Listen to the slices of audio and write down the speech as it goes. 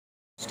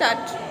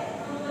Start.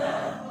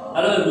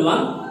 Hello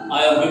everyone,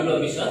 I am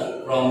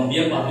B.M.Public from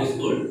B.M.Public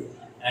school,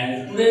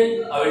 and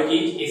today I will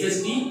teach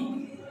SST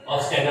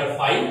of standard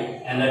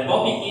 5, and the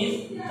topic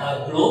is the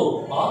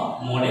globe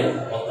or model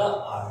of the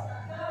earth.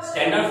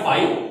 Standard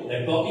 5,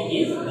 the topic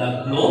is the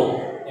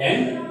globe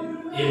and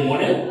a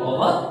model of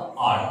the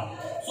earth.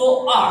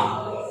 So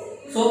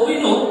earth. So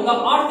we know the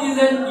earth is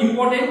an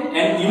important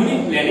and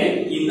unique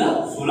planet in the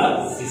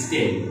solar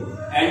system,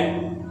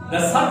 and the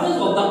surface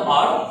of the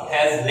earth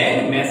has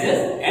land masses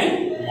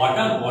and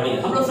water body.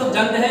 हम लोग सब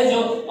जानते हैं जो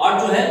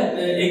अर्थ जो है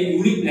एक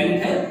unique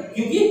planet है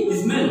क्योंकि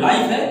इसमें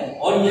लाइफ है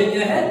और ये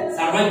क्या है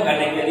सर्वाइव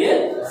करने के लिए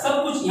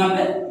सब कुछ यहाँ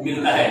पे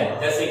मिलता है,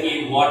 जैसे कि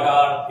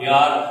वाटर,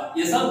 एयर,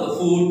 ये सब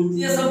फूड,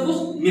 ये सब कुछ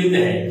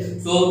मिलते हैं.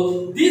 So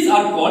this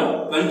are called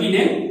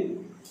continent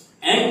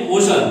and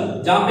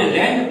ocean. जहाँ पे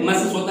लैंड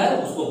मैसेज होता है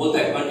उसको बोलता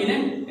है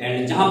कॉन्टिनेंट,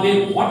 एंड जहाँ पे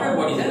वाटर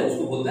बॉडीज है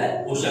उसको बोलता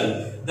है ocean.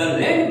 The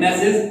land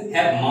message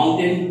have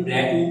mountain,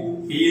 प्लेटू,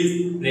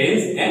 hills,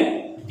 plains and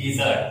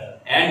desert.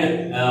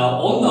 And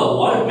on the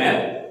world map,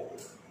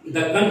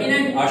 the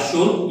continents are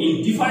shown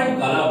in different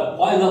color,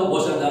 while the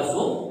oceans are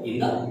shown in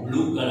the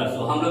blue color.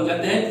 So हम लोग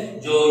जानते हैं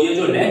जो ये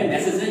जो land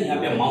message है, यहाँ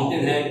पे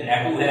माउंटेन है,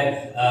 प्लेटू है,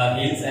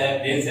 हिल्स है,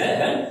 प्लेन्स है,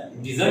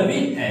 एंड डिजर्ट भी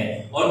है.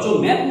 और जो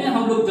मैप में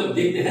हम लोग जब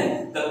देखते हैं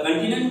तब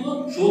कंटिनेंट को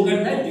शो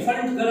करता है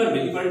डिफरेंट कलर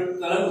में, डिफरेंट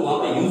कलर वहाँ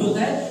पे यूज होता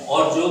है,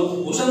 और जो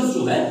ओशंस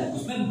जो है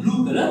उसमें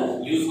ब्लू कलर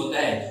यूज होता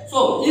है. सो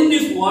in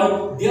this world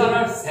there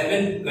are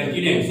 7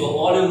 continents. So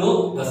all you know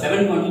the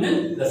 7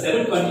 continents. The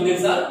 7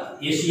 continents are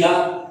Asia,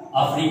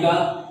 Africa,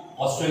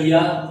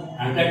 Australia,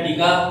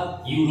 Antarctica,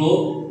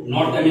 Europe,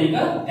 North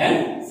America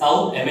and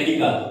South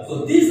America.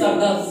 So these are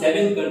the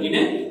 7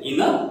 continents in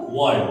the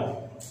world,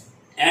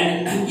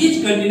 and each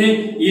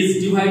continent is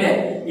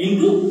divided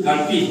into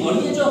countries.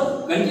 और ये जो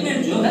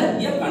continent जो है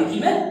ये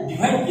country में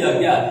divide किया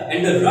गया,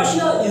 and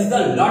Russia is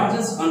the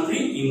largest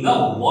country in the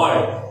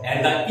world,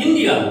 and the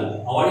India,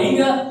 our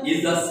India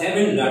is the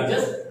 7th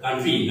largest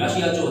country.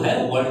 Russia जो है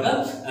वर्ल्ड का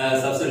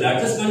सबसे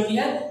लार्जेस्ट कंट्री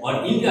है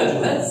और इंडिया जो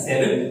है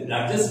 7th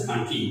largest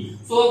country.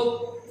 So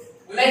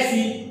let's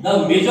see the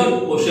major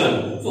ocean.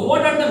 So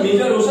what are the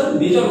major ocean?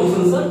 Major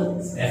oceans are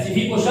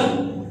Pacific Ocean,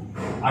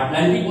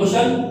 Atlantic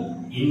Ocean,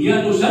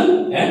 Indian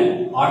Ocean and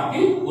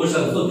Arctic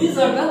Ocean. So these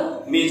are the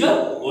major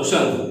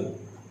oceans.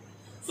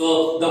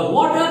 So the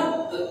water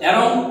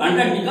around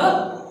Antarctica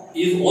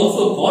is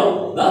also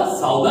called the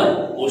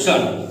Southern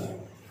Ocean.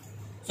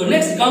 So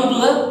next come to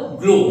the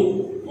globe.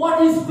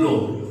 What is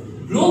globe?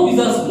 Globe is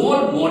a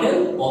small model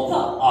of the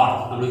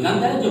earth. हम लोग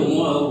जानते हैं जो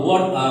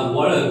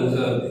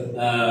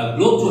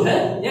globe जो है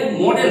एक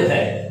model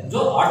है जो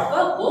अर्थ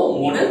का वो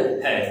मॉडल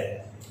है.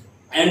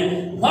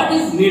 And what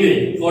is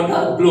needed for the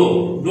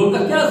globe? Globe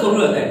का क्या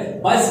जरूरत है?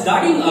 By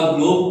studying a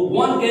globe,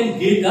 one can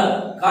get a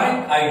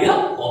correct idea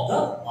of the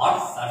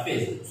Earth's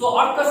surface. So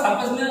Earth का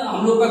surface में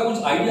हम लोग का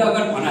कुछ आइडिया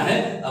अगर पाना है,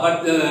 अगर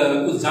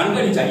कुछ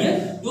जानकारी चाहिए,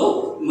 तो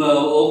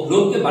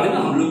ग्लोब के बारे में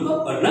हम लोग को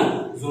पढ़ना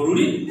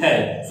जरूरी है.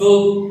 So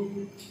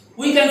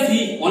we can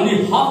see only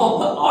half of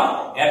the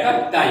Earth at a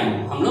time.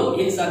 हम लोग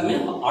एक साथ में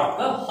Earth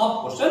का half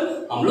portion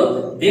हम लोग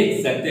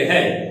देख सकते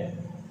हैं.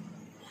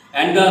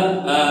 And the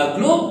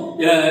globe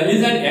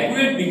is an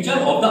accurate picture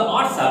of the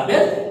Earth's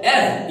surface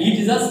as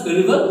it is a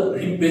spherical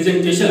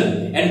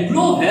representation. And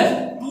globe has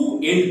 2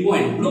 end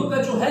points. Globe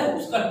का जो है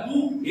उसका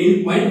 2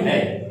 end point है.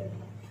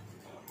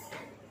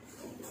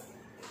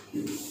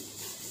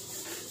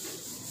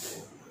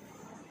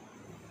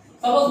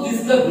 Suppose this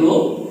is the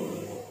globe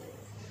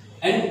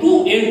and 2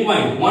 end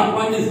points. One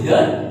point is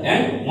here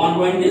and one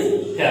point is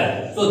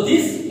here. So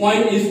this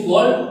point is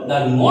called the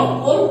North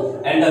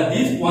Pole and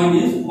this point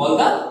is called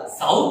the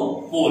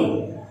South Pole.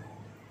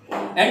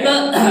 And the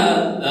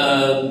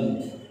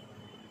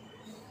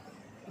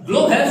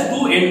globe has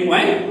 2 end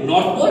points,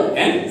 North Pole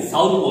and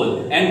South Pole.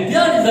 And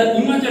there is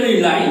an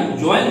imaginary line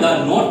join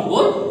the North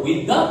Pole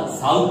with the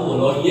South Pole.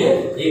 और ये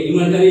एक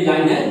imaginary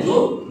line है जो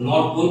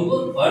North Pole को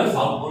और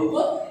South Pole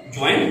को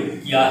join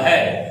किया है.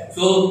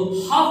 So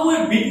halfway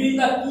between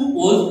the 2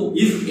 poles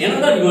is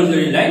another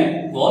imaginary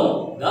line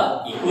called the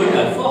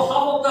equator. So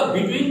half of the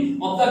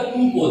between of the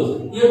 2 poles,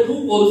 ये 2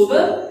 poles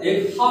का एक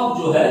half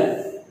जो है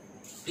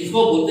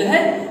इसको बोलते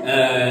हैं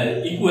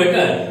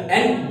इक्वेटर.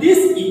 एंड दिस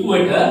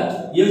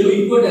इक्वेटर, ये जो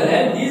इक्वेटर है,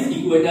 this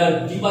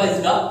equator divides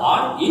the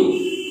earth in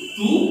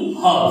 2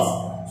 halves.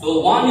 So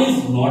one is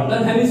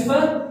northern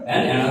hemisphere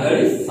and another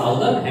is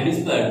southern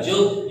hemisphere.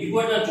 जो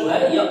इक्वेटर जो है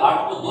ये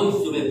अर्थ को 2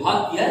 हिस्सों में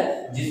भाग किया है,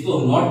 जिसको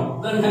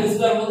नॉर्थर्न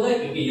हेमिस्फीयर बोलते हैं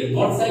क्योंकि ये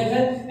नॉर्थ साइड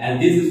है, and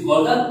this is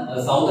called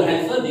the southern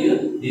hemisphere.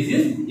 This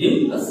is in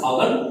the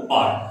southern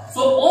part.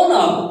 So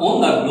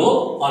on the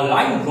globe a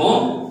line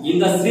drawn in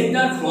the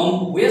center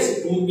from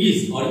west to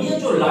east. और ये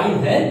जो line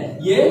है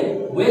ये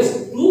west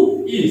to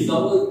east. So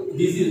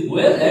this is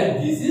west and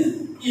this is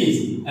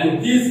east,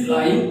 and this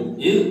line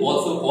is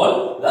also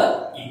called the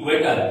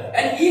equator.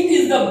 And it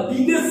is the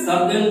biggest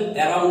circle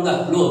around the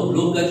globe.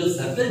 globe का जो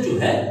circle जो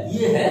है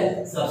ये है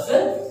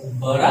सबसे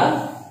बड़ा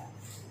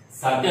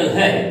सर्कल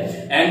है.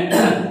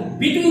 And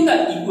between the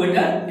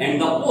equator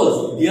and the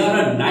poles there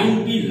are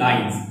 90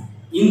 lines.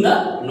 in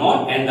the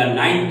north and the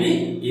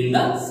 90 in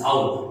the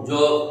south. जो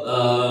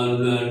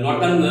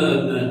नॉर्थन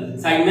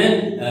साइड में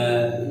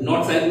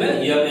नॉर्थ साइड में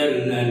ये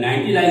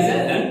 90 लाइन है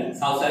एंड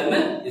साउथ साइड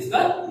में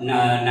इसका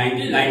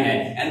 90 लाइन है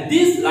and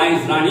this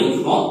lines running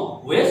from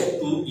waste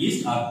to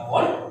east are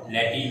called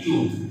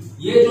latitude.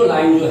 ये जो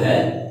लाइन जो है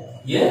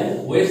ये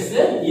वेस्ट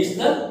से ईस्ट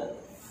तक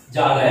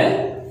जा रहा है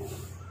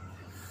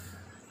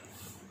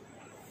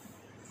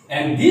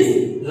and this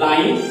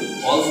line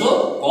also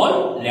called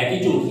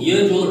latitude. ये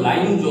जो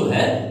लाइन जो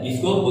है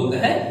इसको बोलते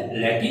हैं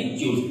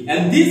latitude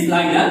and this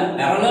line are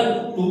parallel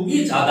to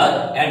each other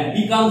and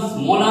become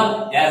smaller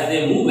as they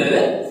move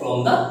away from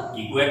the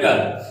equator.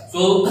 सो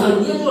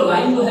ये जो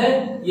लाइन जो है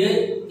ये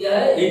क्या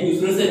है, एक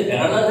दूसरे से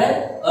पैरेलल है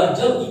और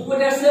जब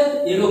इक्वेटर से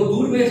ये लोग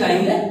दूर में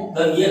जाएंगे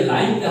तब ये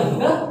लाइन क्या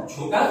होगा,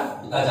 छोटा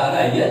होता जा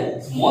रहा है, ये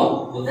स्मॉल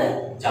होता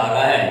जा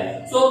रहा है।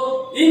 सो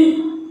इन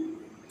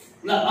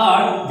the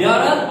earth there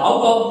are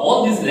out of all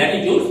these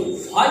latitudes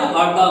 5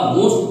 are the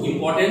most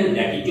important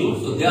latitudes.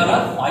 So there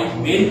are 5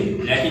 main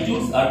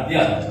latitudes are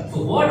there.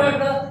 So what are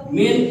the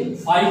main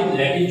 5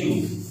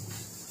 latitudes?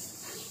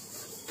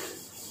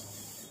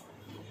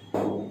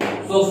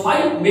 So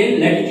 5 main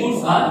latitudes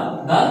are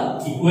the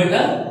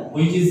equator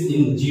which is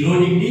in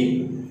 0 degree,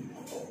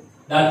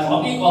 the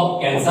tropic of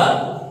Cancer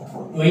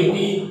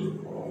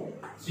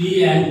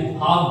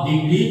 23.5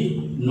 degree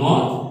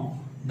north,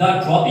 the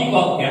tropic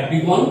of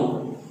Capricorn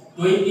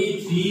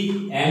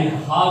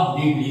 23.5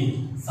 degree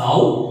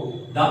south,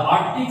 the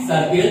Arctic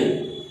Circle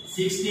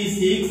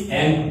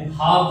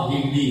 66.5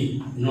 degree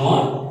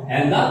north,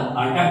 and the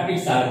Antarctic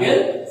Circle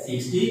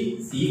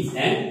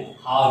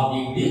 66.5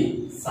 degree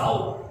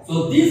south. So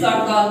these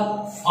are the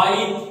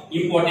 5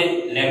 important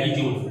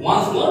latitudes.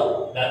 Once more,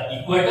 the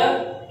equator,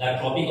 the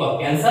Tropic of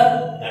Cancer,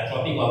 the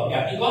Tropic of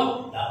Capricorn,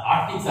 the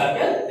Arctic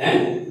Circle, and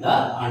the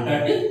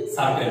Antarctic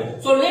Circle.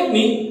 So let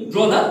me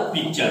draw the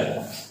picture.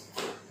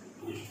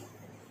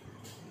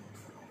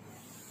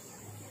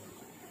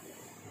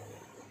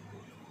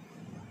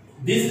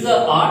 This is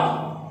the Earth,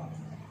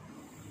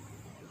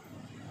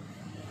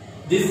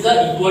 this is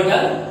the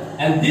equator,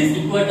 and this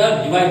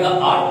equator divides the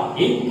Earth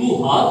in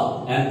 2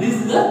 halves, and this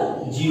is the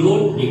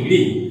 0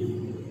 degree,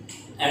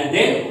 and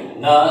then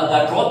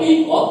the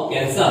Tropic of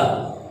Cancer.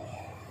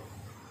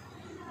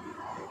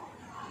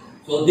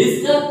 So this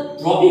is the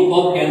Tropic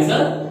of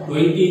Cancer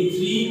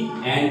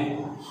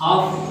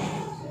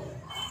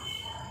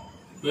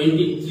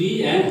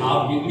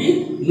 23.5 degree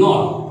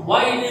north.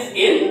 Why it is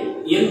N?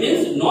 N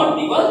means north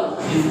because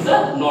this is the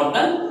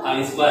northern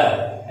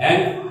hemisphere, and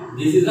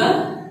this is the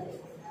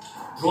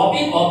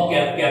Tropic of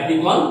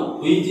Capricorn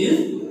which is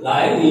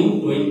lying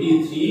in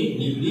 23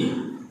 degree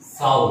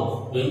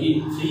south,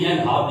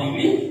 23.5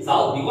 degree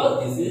south because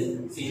this is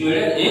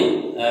situated in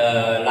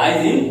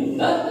lies in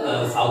the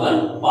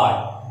southern part.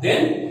 Then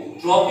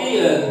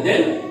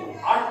then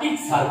Arctic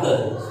Circle.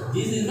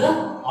 This is the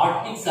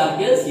Arctic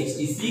Circle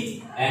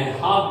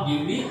 66.5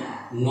 degree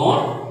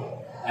north,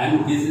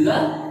 and this is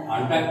the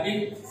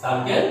Antarctic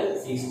Circle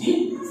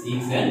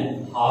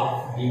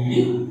 66.5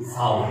 degree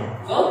south.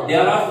 So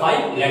there are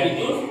 5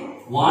 latitudes: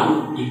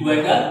 1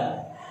 equator,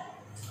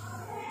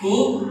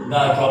 2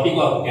 the Tropic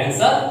of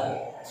Cancer,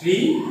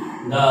 3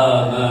 the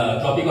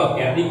Tropic of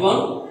Capricorn,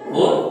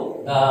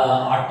 4 the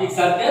Arctic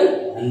Circle,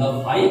 and the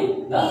 5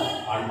 the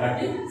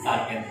Antarctic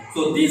Circle. So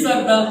these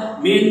are the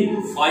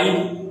main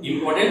 5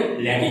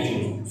 important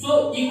latitudes.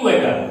 So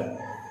equator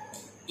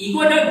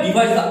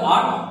divides the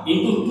Earth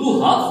into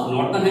 2 halves,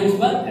 northern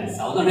hemisphere and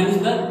southern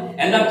hemisphere,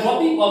 and the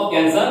Tropic of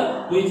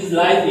Cancer which is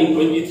lies in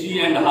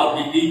 23.5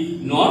 degree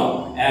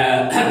north,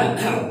 and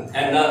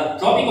the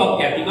Tropic of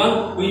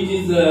Capricorn which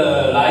is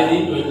lies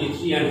in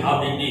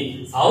 23.5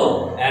 degree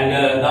south, and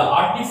the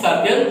Arctic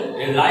Circle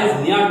lies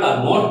near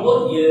the North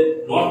Pole. ये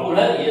North Pole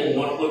है, ये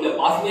North Pole के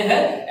पास में है,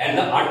 and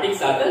the Arctic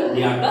Circle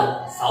near the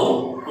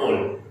South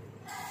Pole.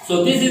 So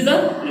this is the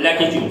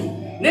latitude.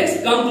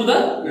 Next come to the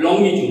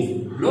longitude.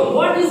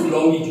 What is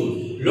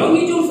longitude?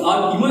 Longitudes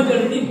are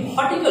imaginary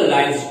vertical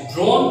lines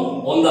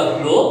drawn on the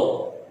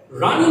globe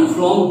running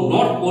from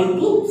North Pole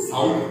to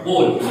South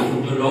Pole.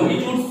 जो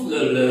longitudes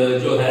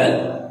जो है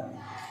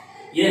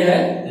ये है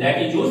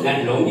latitudes,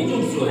 and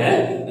longitudes जो है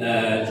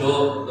जो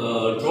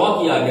draw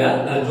किया गया,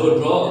 जो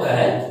ड्रॉ होता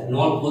है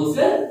नॉर्थ पोल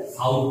से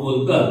साउथ पोल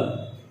तक,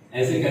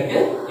 ऐसे करके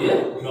ये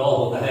ड्रॉ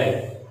होता है.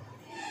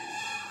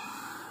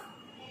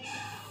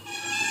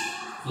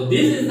 So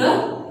this is the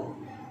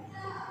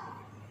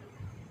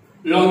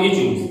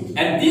longitudes,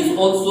 and this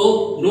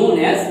also known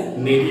as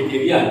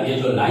Mediterranean. ये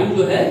जो लाइन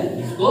जो है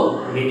इसको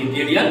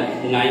Mediterranean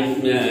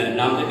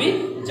नाम से भी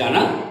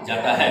जाना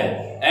जाता है.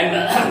 And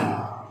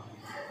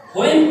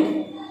when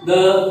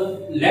the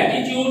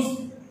latitudes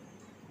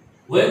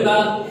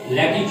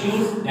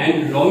and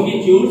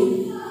longitudes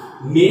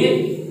may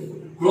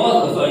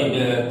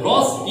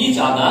cross each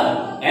other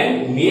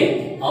and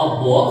make a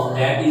box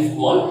that is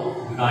called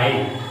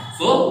glide.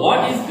 So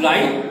what is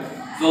glide?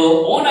 So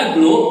on a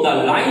globe, the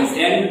lines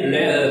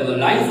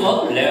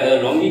of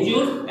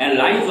longitude and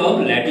lines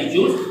of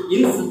latitude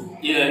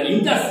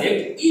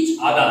intersect each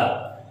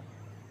other.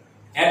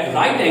 Eight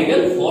right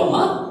angle form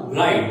a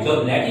grid.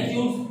 जब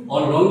latitude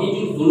और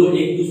longitude दोनों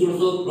एक दूसरे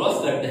से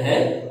cross करते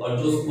हैं और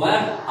जो स्क्वायर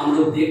हम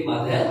लोग देख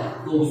पाते हैं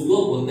तो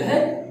उसको बोलते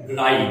हैं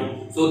grid.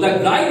 So the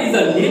glide is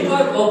a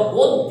network of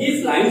both these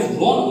lines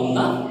drawn on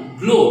the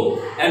globe,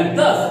 and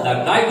thus the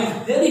glide is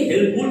very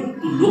helpful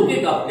to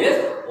locate a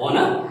place on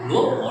a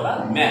globe or a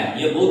map.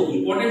 ये बहुत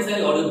important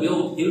है और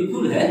बहुत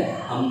helpful है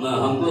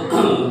हमको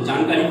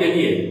जानकारी के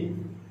लिए।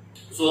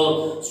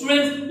 So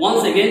students,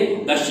 once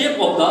again, the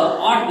shape of the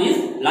earth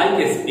is like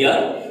a sphere,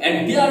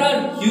 and there are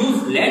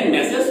huge land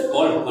masses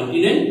called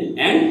continent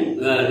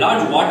and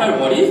large water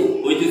bodies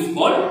which is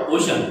called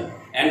ocean.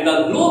 And the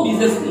globe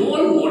is a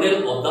small model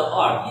of the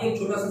earth. ये एक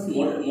छोटा सा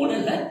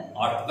model है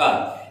अर्थ का।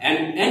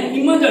 And an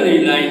imaginary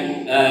line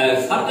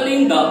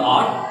circling the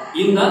earth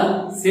in the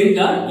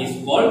center is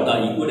called the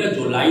equator.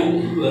 जो line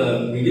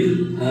middle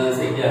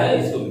से क्या है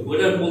इसको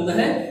इक्वेटर बोलते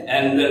हैं।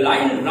 And the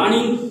line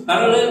running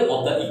parallel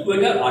of the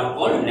equator are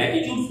called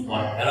latitudes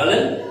or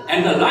parallel.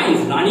 And the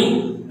lines running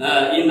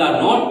in the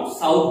north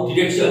south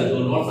direction, जो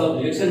north south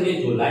direction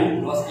में जो लाइन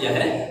क्रॉस किया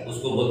है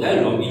उसको बोलते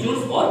हैं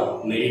लॉन्गिट्यूड्स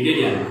और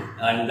meridian.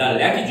 And the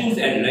latitudes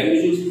and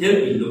longitudes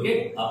help in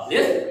locate a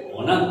place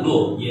on a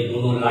globe. ये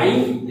दोनों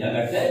लाइन क्या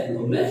करते हैं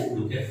ग्लोब में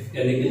लोकेट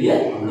करने के लिए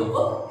हम लोग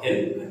को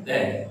हेल्प करते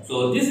हैं।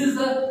 So this is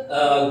the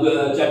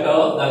chapter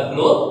of the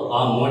globe,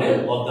 a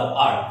model of the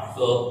earth.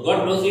 So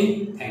God bless you.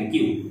 Thank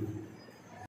you.